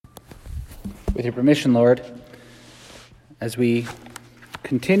With your permission, Lord, as we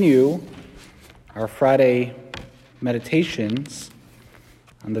continue our Friday meditations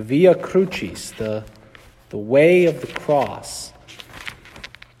on the Via Crucis, the way of the cross,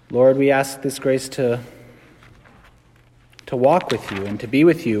 Lord, we ask this grace to walk with you and to be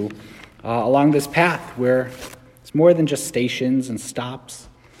with you along this path where it's more than just stations and stops.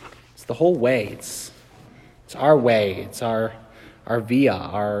 It's the whole way. It's our way. It's our via,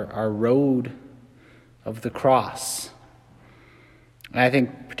 our road of the cross. And I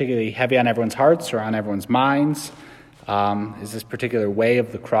think particularly heavy on everyone's hearts or on everyone's minds is this particular way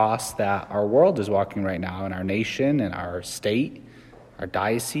of the cross that our world is walking right now, in our nation, in our state, our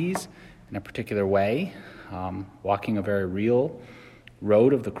diocese, in a particular way, walking a very real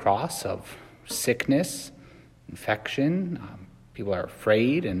road of the cross of sickness, infection. People are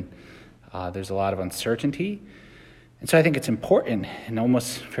afraid, and there's a lot of uncertainty. And so I think it's important and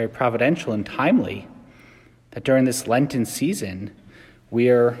almost very providential and timely that during this Lenten season, we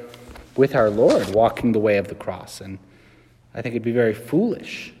are with our Lord walking the way of the cross. And I think it'd be very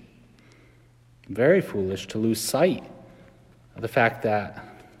foolish to lose sight of the fact that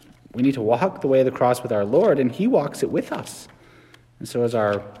we need to walk the way of the cross with our Lord, and he walks it with us. And so as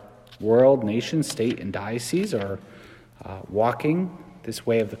our world, nation, state, and diocese are walking this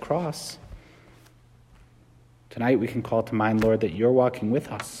way of the cross, tonight we can call to mind, Lord, that you're walking with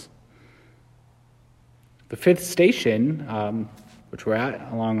us. The fifth station, which we're at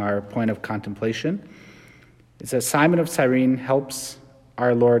along our point of contemplation, is that Simon of Cyrene helps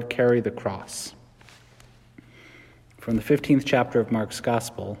our Lord carry the cross. From the 15th chapter of Mark's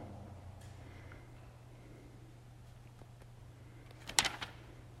Gospel.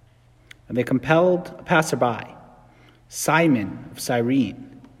 And they compelled a passerby, Simon of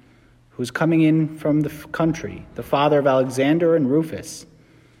Cyrene, who was coming in from the country, the father of Alexander and Rufus,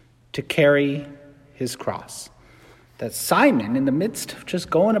 to carry his cross. That Simon, in the midst of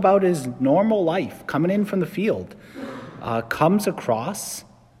just going about his normal life, coming in from the field, comes across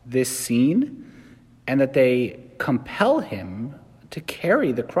this scene, and that they compel him to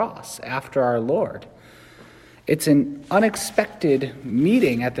carry the cross after our Lord. It's an unexpected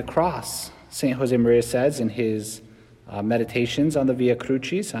meeting at the cross, St. Josemaria says in his meditations on the Via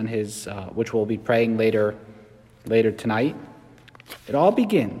Crucis, on his which we'll be praying later tonight. It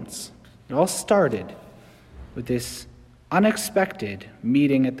all started with this unexpected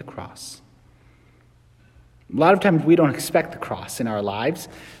meeting at the cross. A lot of times we don't expect the cross in our lives.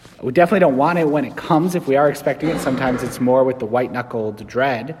 We definitely don't want it when it comes. If we are expecting it, sometimes it's more with the white-knuckled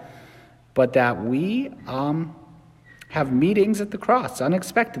dread. But that we have meetings at the cross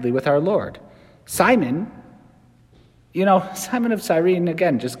unexpectedly with our Lord. Simon of Cyrene,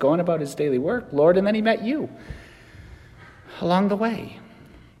 again, just going about his daily work, Lord, and then he met you along the way.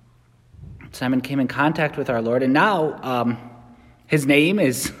 Simon came in contact with our Lord, and now his name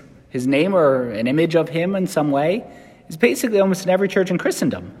or an image of him in some way is basically almost in every church in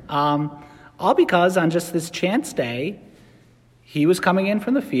Christendom. All because on just this chance day, he was coming in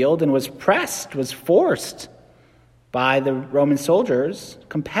from the field and was forced by the Roman soldiers,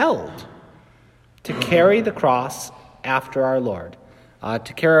 compelled to carry the cross after our Lord.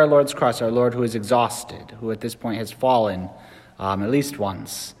 To carry our Lord's cross, our Lord who is exhausted, who at this point has fallen at least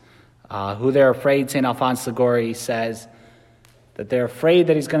once, who they're afraid, St. Alphonse Liguori says, that they're afraid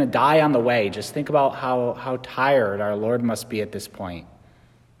that he's going to die on the way. Just think about how tired our Lord must be at this point,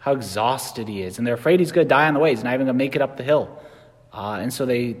 how exhausted he is. And they're afraid he's going to die on the way. He's not even going to make it up the hill. And so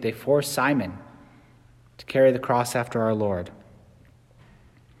they force Simon to carry the cross after our Lord.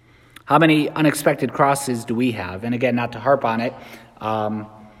 How many unexpected crosses do we have? And again, not to harp on it, but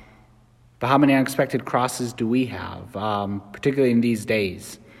how many unexpected crosses do we have, particularly in these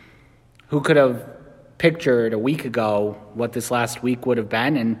days? Who could have pictured a week ago what this last week would have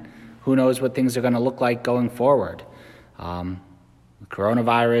been, and who knows what things are going to look like going forward? With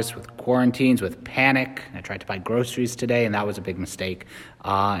coronavirus, with quarantines, with panic. I tried to buy groceries today, and that was a big mistake.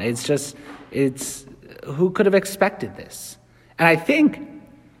 It's who could have expected this? And I think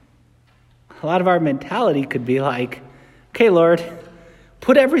a lot of our mentality could be like, okay, Lord,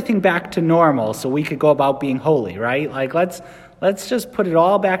 put everything back to normal so we could go about being holy, right? Like, let's just put it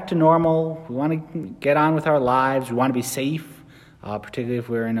all back to normal. We want to get on with our lives. We want to be safe, particularly if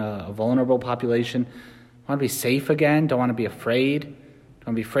we're in a vulnerable population. We want to be safe again. Don't want to be afraid. Don't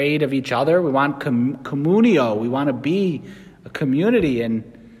want to be afraid of each other. We want communio. We want to be a community. And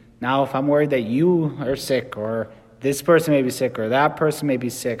now if I'm worried that you are sick, or this person may be sick, or that person may be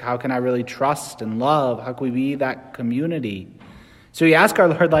sick, how can I really trust and love? How can we be that community? So we ask our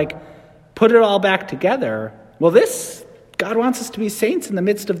Lord, put it all back together. Well, God wants us to be saints in the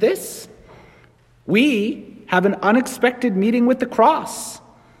midst of this. We have an unexpected meeting with the cross,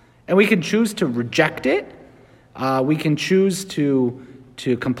 and we can choose to reject it. We can choose to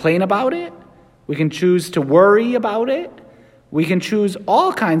complain about it. We can choose to worry about it. We can choose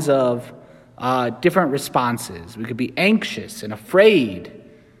all kinds of different responses. We could be anxious and afraid.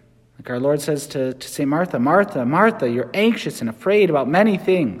 Like our Lord says to St. Martha, Martha, Martha, you're anxious and afraid about many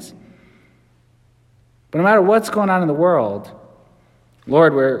things. But no matter what's going on in the world,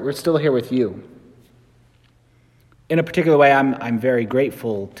 Lord, we're still here with you. In a particular way, I'm very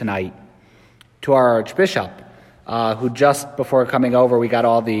grateful tonight to our Archbishop, who just before coming over, we got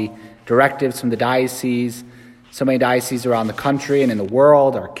all the directives from the diocese. So many dioceses around the country and in the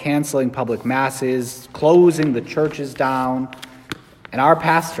world are canceling public masses, closing the churches down. And our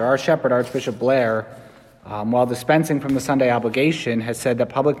pastor, our shepherd, Archbishop Blair, while dispensing from the Sunday obligation, has said that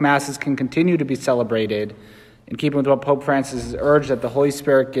public masses can continue to be celebrated in keeping with what Pope Francis has urged, that the Holy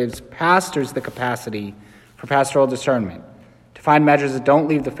Spirit gives pastors the capacity for pastoral discernment, to find measures that don't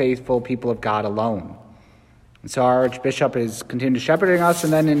leave the faithful people of God alone. And so our Archbishop is continuing shepherding us,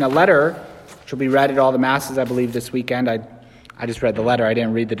 and then in a letter, which will be read at all the masses, I believe, this weekend. I just read the letter. I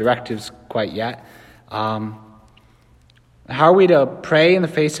didn't read the directives quite yet. How are we to pray in the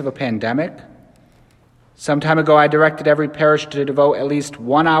face of a pandemic? Some time ago, I directed every parish to devote at least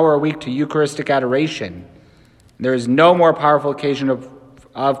 1 hour a week to Eucharistic adoration. There is no more powerful occasion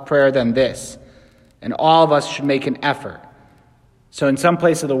of prayer than this, and all of us should make an effort. So in some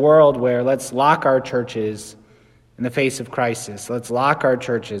place of the world where let's lock our churches in the face of crisis, let's lock our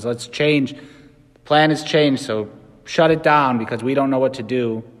churches, let's change. The plan has changed, so shut it down because we don't know what to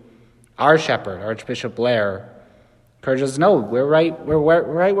do. Our shepherd, Archbishop Blair, encourages us, no, we're right where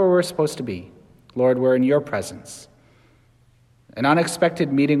we're supposed to be. Lord, we're in your presence. An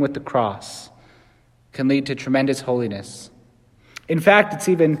unexpected meeting with the cross can lead to tremendous holiness. In fact, it's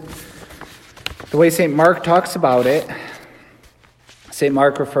even the way St. Mark talks about it. St.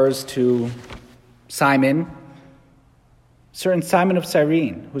 Mark refers to Simon, certain Simon of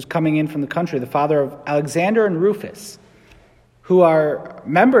Cyrene, who's coming in from the country, the father of Alexander and Rufus, who are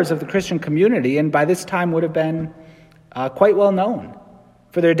members of the Christian community and by this time would have been quite well known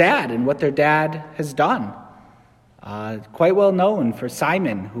for their dad and what their dad has done. Quite well known for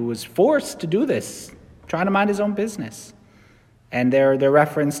Simon, who was forced to do this, trying to mind his own business. And they're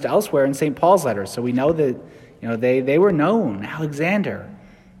referenced elsewhere in St. Paul's letters. So we know that they were known, Alexander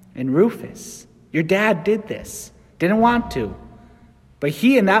and Rufus. Your dad did this, didn't want to. But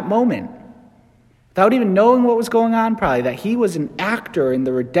he, in that moment, without even knowing what was going on probably, that he was an actor in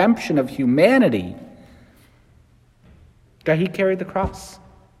the redemption of humanity, that he carried the cross.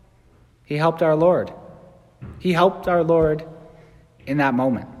 He helped our Lord. He helped our Lord in that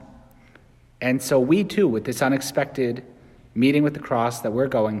moment. And so we too, with this unexpected meeting with the cross that we're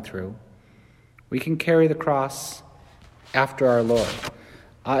going through, we can carry the cross after our Lord.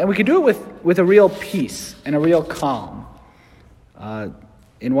 And we can do it with a real peace and a real calm.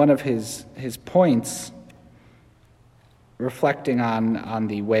 In one of his points, reflecting on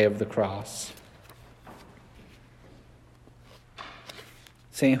the way of the cross,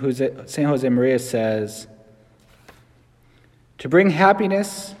 St. Josemaria says, to bring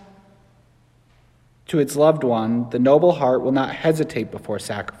happiness to its loved one, the noble heart will not hesitate before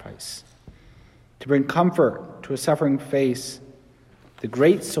sacrifice. To bring comfort to a suffering face, the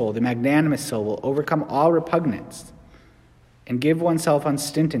great soul, the magnanimous soul, will overcome all repugnance and give oneself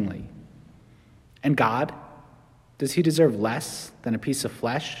unstintingly. And God, does he deserve less than a piece of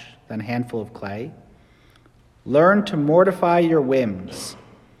flesh, than a handful of clay? Learn to mortify your whims.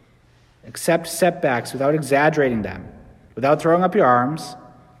 Accept setbacks without exaggerating them, without throwing up your arms,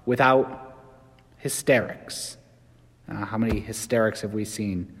 without hysterics. How many hysterics have we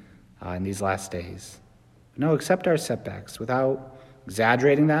seen in these last days? No, accept our setbacks without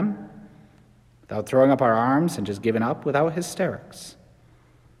exaggerating them, without throwing up our arms and just giving up, without hysterics.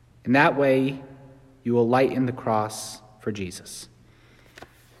 In that way, you will lighten the cross for Jesus.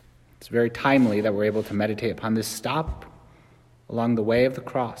 It's very timely that we're able to meditate upon this stop along the way of the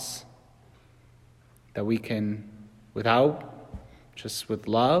cross, that we can, just with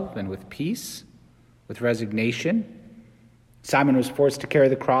love and with peace, with resignation. Simon was forced to carry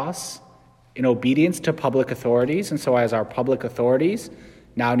the cross in obedience to public authorities, and so as our public authorities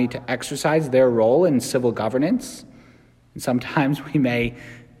now need to exercise their role in civil governance, and sometimes we may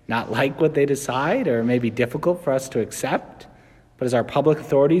not like what they decide, or it may be difficult for us to accept, but as our public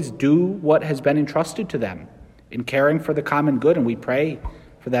authorities do what has been entrusted to them in caring for the common good, and we pray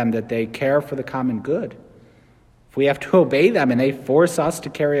for them that they care for the common good. If we have to obey them and they force us to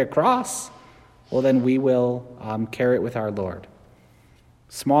carry a cross, well, then we will carry it with our Lord.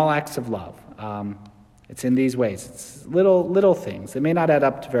 Small acts of love. It's in these ways. It's little things. They may not add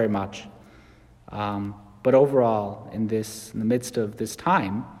up to very much. But overall, in the midst of this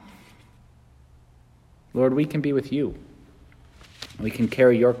time, Lord, we can be with you. We can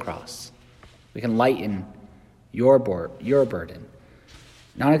carry your cross. We can lighten your burden.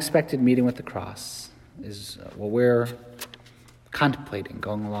 An unexpected meeting with the cross is what we're contemplating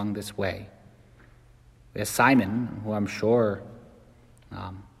going along this way. We have Simon, who I'm sure,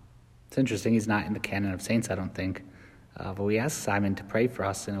 it's interesting, he's not in the canon of saints, I don't think, but we ask Simon to pray for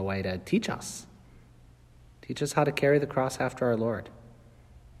us in a way to teach us how to carry the cross after our Lord,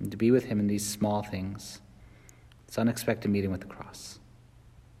 and to be with him in these small things. It's an unexpected meeting with the cross.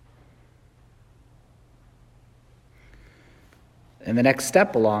 And the next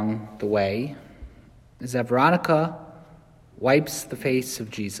step along the way is that Veronica wipes the face of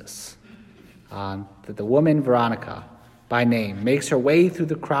Jesus. That the woman Veronica, by name, makes her way through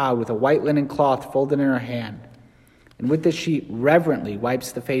the crowd with a white linen cloth folded in her hand. And with this she reverently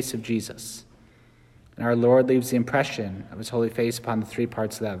wipes the face of Jesus. And our Lord leaves the impression of his holy face upon the three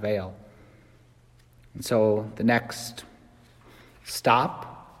parts of that veil. And so the next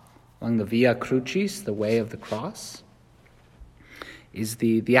stop along the Via Crucis, the way of the cross, is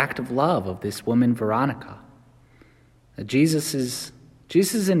the act of love of this woman Veronica. That Jesus is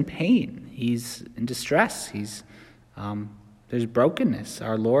in pain. He's in distress. There's brokenness.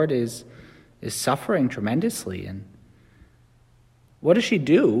 Our Lord is suffering tremendously. And what does she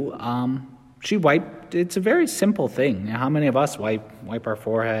do? It's a very simple thing. How many of us wipe our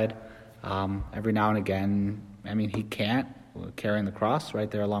forehead every now and again? I mean, he can't, carrying the cross right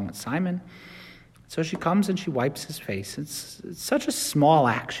there along with Simon. So she comes and she wipes his face. It's such a small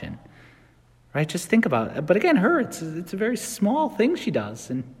action, right? Just think about it. But again, it's a very small thing she does.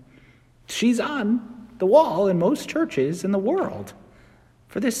 And she's on the wall in most churches in the world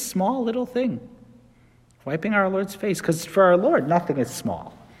for this small little thing, wiping our Lord's face. Because for our Lord, nothing is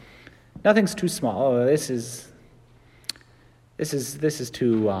small. Nothing's too small. Oh, this is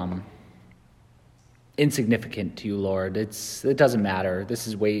too insignificant to you, Lord. It doesn't matter.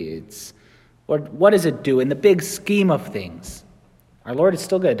 What does it do in the big scheme of things? Our Lord is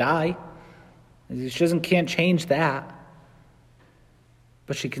still going to die. She can't change that.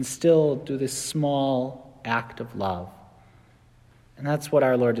 But she can still do this small act of love. And that's what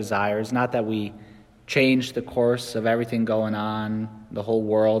our Lord desires. Not that we change the course of everything going on, the whole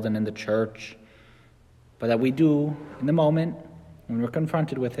world and in the church, but that we do, in the moment, when we're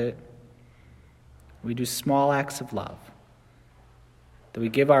confronted with it, we do small acts of love. That we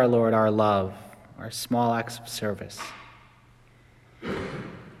give our Lord our love, our small acts of service.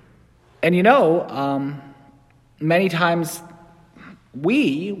 And many times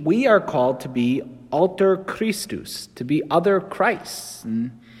we are called to be alter Christus, to be other Christs.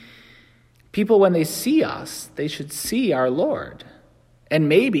 And people, when they see us, they should see our Lord. And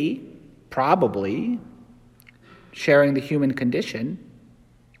maybe, probably, sharing the human condition,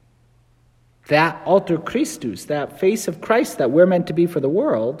 that alter Christus, that face of Christ that we're meant to be for the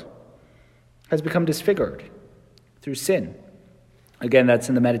world, has become disfigured through sin. Again, that's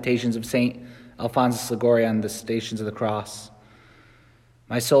in the Meditations of St. Alphonsus Liguori on the Stations of the Cross.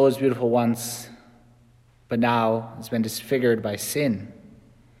 My soul was beautiful once, but now has been disfigured by sin.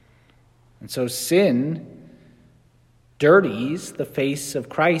 And so sin dirties the face of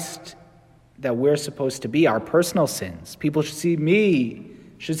Christ that we're supposed to be, our personal sins. People should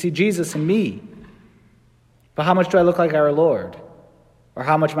see Jesus in me. But how much do I look like our Lord? Or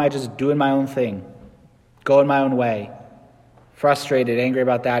how much am I just doing my own thing, going my own way, frustrated, angry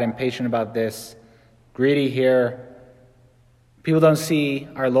about that, impatient about this, greedy here? People don't see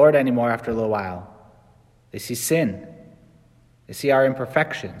our Lord anymore after a little while. They see sin. They see our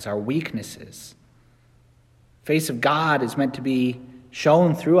imperfections, our weaknesses. The face of God is meant to be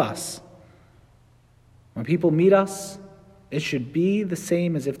shown through us. When people meet us, it should be the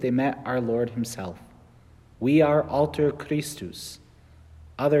same as if they met our Lord himself. We are alter Christus,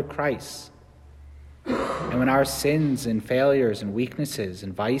 other Christ. And when our sins and failures and weaknesses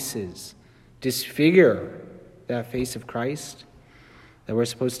and vices disfigure that face of Christ that we're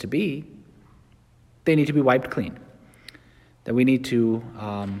supposed to be, they need to be wiped clean. That we need to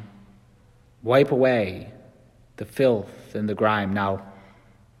wipe away the filth and the grime. Now,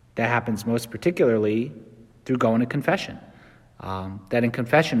 that happens most particularly through going to confession. That in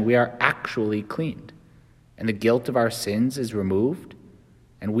confession we are actually cleaned. And the guilt of our sins is removed.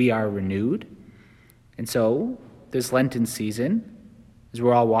 And we are renewed. And so, this Lenten season, as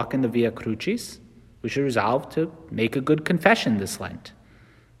we're all walking the Via Crucis, we should resolve to make a good confession this Lent.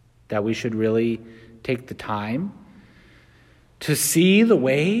 That we should really take the time to see the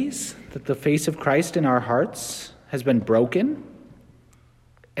ways that the face of Christ in our hearts has been broken,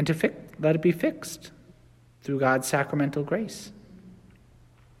 and to let it be fixed through God's sacramental grace.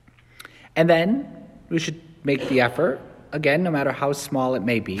 And then we should make the effort, again, no matter how small it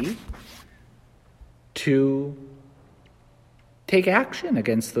may be, to take action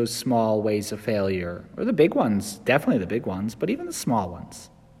against those small ways of failure, or the big ones, definitely the big ones, but even the small ones.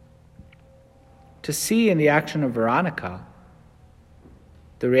 To see in the action of Veronica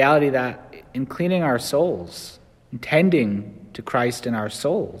the reality that in cleaning our souls, in tending to Christ in our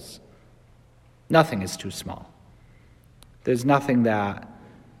souls, nothing is too small. There's nothing that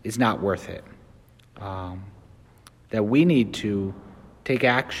is not worth it. That we need to take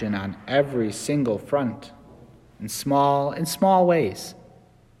action on every single front in small ways.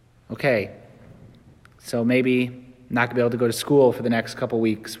 Okay, so maybe not going to be able to go to school for the next couple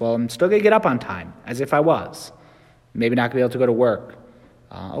weeks. Well, I'm still going to get up on time, as if I was. Maybe not going to be able to go to work.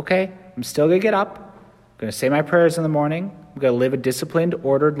 Okay, I'm still going to get up. I'm going to say my prayers in the morning. I'm going to live a disciplined,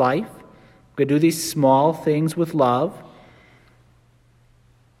 ordered life. I'm going to do these small things with love.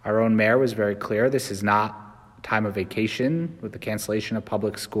 Our own mayor was very clear. This is not time of vacation with the cancellation of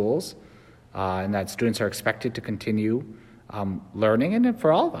public schools, and that students are expected to continue learning, and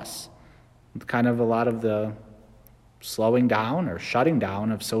for all of us, kind of a lot of the slowing down or shutting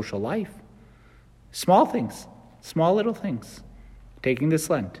down of social life. Small things, small little things. Taking this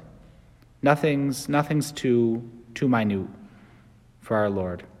Lent. Nothing's too minute for our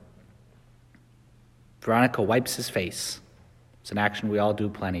Lord. Veronica wipes his face. It's an action we all do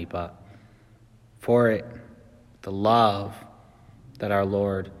plenty, but for it, the love that our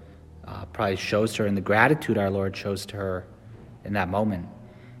Lord probably shows to her and the gratitude our Lord shows to her in that moment,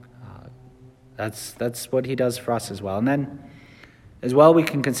 that's what he does for us as well. And then as well, we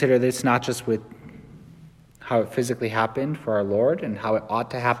can consider this not just with how it physically happened for our Lord and how it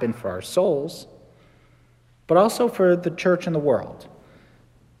ought to happen for our souls, but also for the church and the world.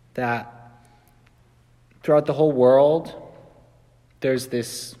 That throughout the whole world, there's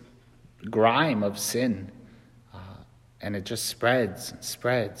this grime of sin, and it just spreads and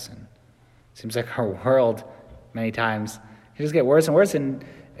spreads. And it seems like our world, many times, it just gets worse and worse, and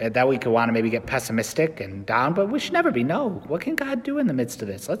that we could want to maybe get pessimistic and down, but we should never be. No, what can God do in the midst of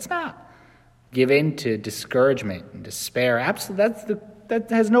this? Let's not give in to discouragement and despair. Absolutely, that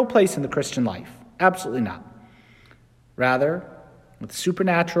has no place in the Christian life. Absolutely not. Rather, with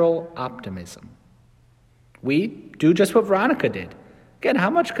supernatural optimism, we do just what Veronica did. Again, how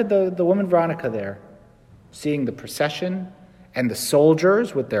much could the woman Veronica there, seeing the procession and the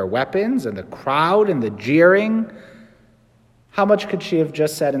soldiers with their weapons and the crowd and the jeering, how much could she have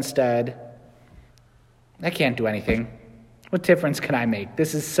just said instead, I can't do anything. What difference can I make?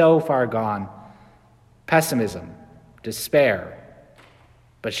 This is so far gone. Pessimism, despair.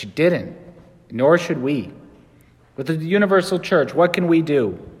 But she didn't, nor should we. With the universal church, what can we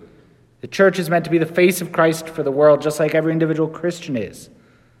do? The church is meant to be the face of Christ for the world, just like every individual Christian is.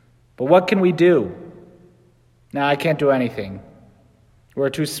 But what can we do? No, I can't do anything. We're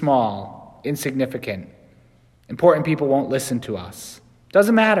too small, insignificant. Important people won't listen to us.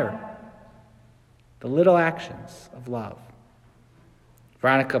 Doesn't matter. The little actions of love.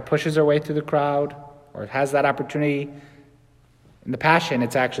 Veronica pushes her way through the crowd, or has that opportunity. In the Passion,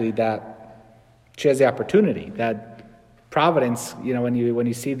 it's actually that she has the opportunity, that providence, when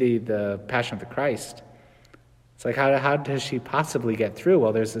you see the Passion of the Christ, it's like, how does she possibly get through?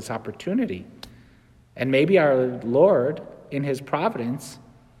 Well, there's this opportunity. And maybe our Lord, in his providence,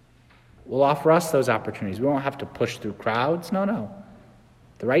 will offer us those opportunities. We won't have to push through crowds. No.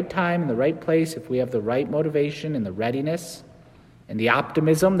 The right time and the right place, if we have the right motivation and the readiness and the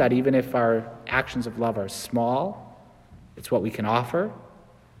optimism that even if our actions of love are small, it's what we can offer,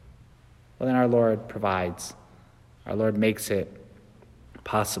 well, then our Lord provides. Our Lord makes it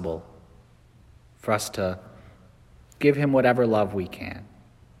possible for us to give him whatever love we can.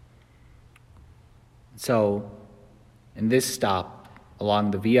 So, in this stop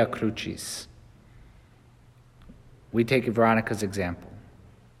along the Via Crucis, we take Veronica's example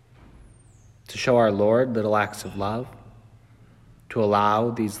to show our Lord little acts of love, to allow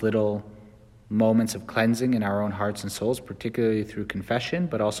these little moments of cleansing in our own hearts and souls, particularly through confession,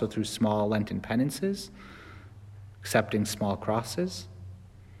 but also through small Lenten penances, accepting small crosses,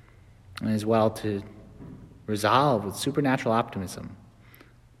 and as well to resolve with supernatural optimism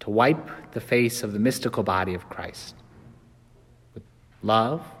to wipe the face of the mystical body of Christ with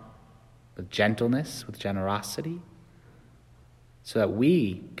love, with gentleness, with generosity, so that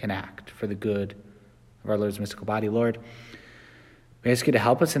we can act for the good of our Lord's mystical body. Lord, we ask you to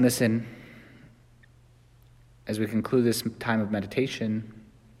help us in this, in as we conclude this time of meditation,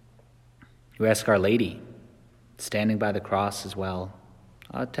 we ask Our Lady, standing by the cross as well,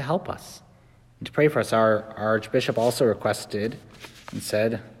 to help us and to pray for us. Our Archbishop also requested and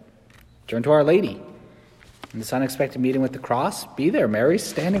said, turn to Our Lady. In this unexpected meeting with the cross, be there. Mary's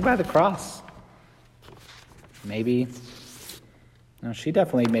standing by the cross. Maybe, she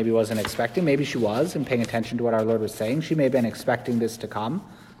definitely maybe wasn't expecting. Maybe she was and paying attention to what our Lord was saying. She may have been expecting this to come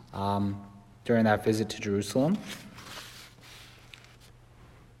during that visit to Jerusalem.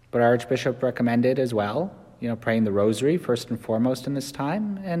 But our Archbishop recommended as well, praying the Rosary first and foremost in this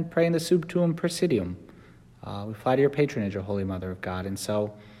time, and praying the Sub Tuum Presidium. We fly to your patronage, O Holy Mother of God. And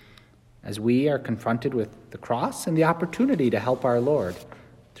so, as we are confronted with the cross and the opportunity to help our Lord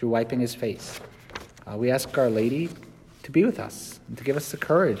through wiping his face, we ask Our Lady to be with us and to give us the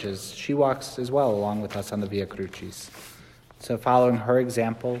courage as she walks as well along with us on the Via Crucis. So following her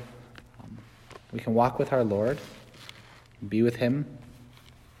example, we can walk with our Lord, be with him,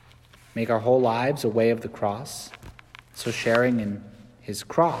 make our whole lives a way of the cross. So sharing in his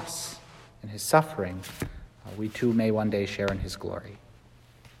cross and his suffering, we too may one day share in his glory.